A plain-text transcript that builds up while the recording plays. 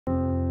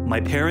My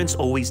parents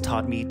always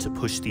taught me to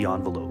push the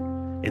envelope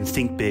and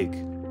think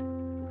big.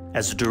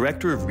 As a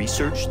director of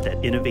research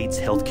that innovates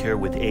healthcare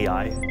with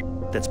AI,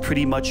 that's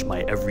pretty much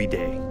my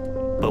everyday.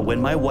 But when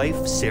my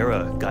wife,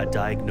 Sarah, got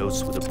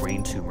diagnosed with a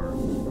brain tumor,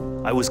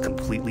 I was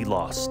completely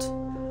lost.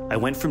 I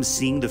went from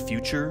seeing the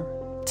future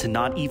to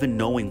not even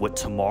knowing what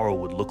tomorrow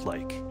would look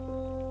like.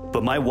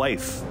 But my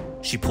wife,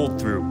 she pulled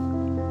through.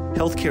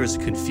 Healthcare is a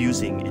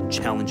confusing and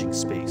challenging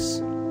space,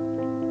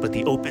 but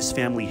the Opus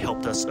family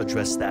helped us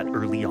address that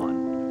early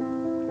on.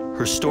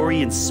 Her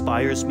story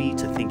inspires me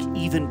to think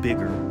even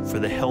bigger for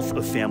the health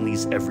of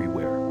families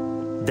everywhere.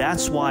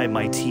 That's why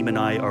my team and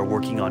I are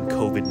working on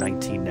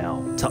COVID-19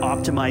 now, to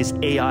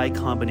optimize AI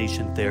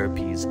combination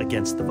therapies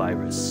against the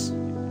virus,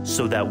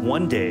 so that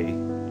one day,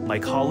 my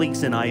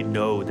colleagues and I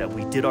know that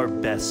we did our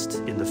best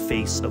in the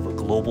face of a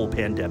global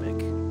pandemic.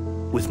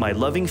 With my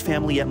loving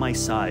family at my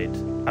side,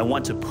 I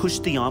want to push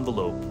the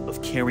envelope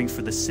of caring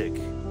for the sick.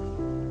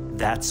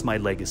 That's my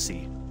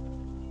legacy.